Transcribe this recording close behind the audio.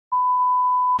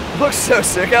Looks so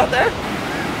sick out there.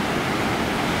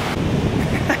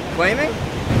 Claiming?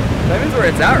 Claiming's where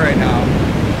it's at right now.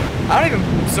 I don't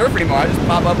even surf anymore, I just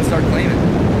pop up and start claiming.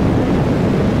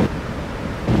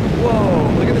 Whoa,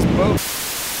 look at this boat.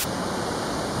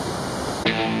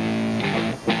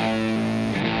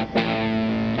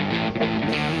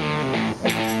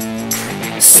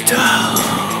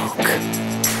 Stoke.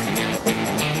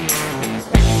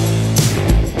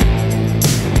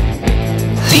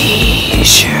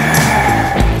 Leisure.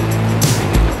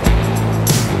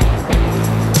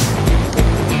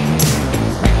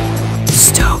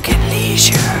 Stoke and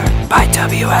Leisure by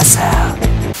WSL.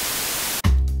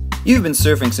 You've been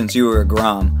surfing since you were a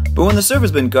grom, but when the surf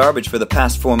has been garbage for the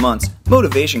past 4 months,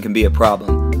 motivation can be a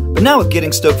problem. But now with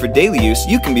Getting Stoked for daily use,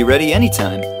 you can be ready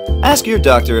anytime. Ask your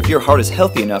doctor if your heart is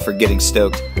healthy enough for getting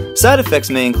stoked. Side effects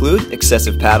may include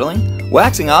excessive paddling,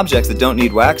 waxing objects that don't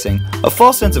need waxing, a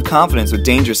false sense of confidence with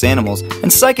dangerous animals, and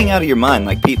psyching out of your mind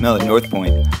like Pete Mel at North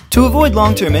Point. To avoid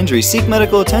long-term injury, seek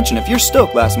medical attention if your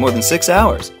stoke lasts more than 6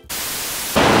 hours.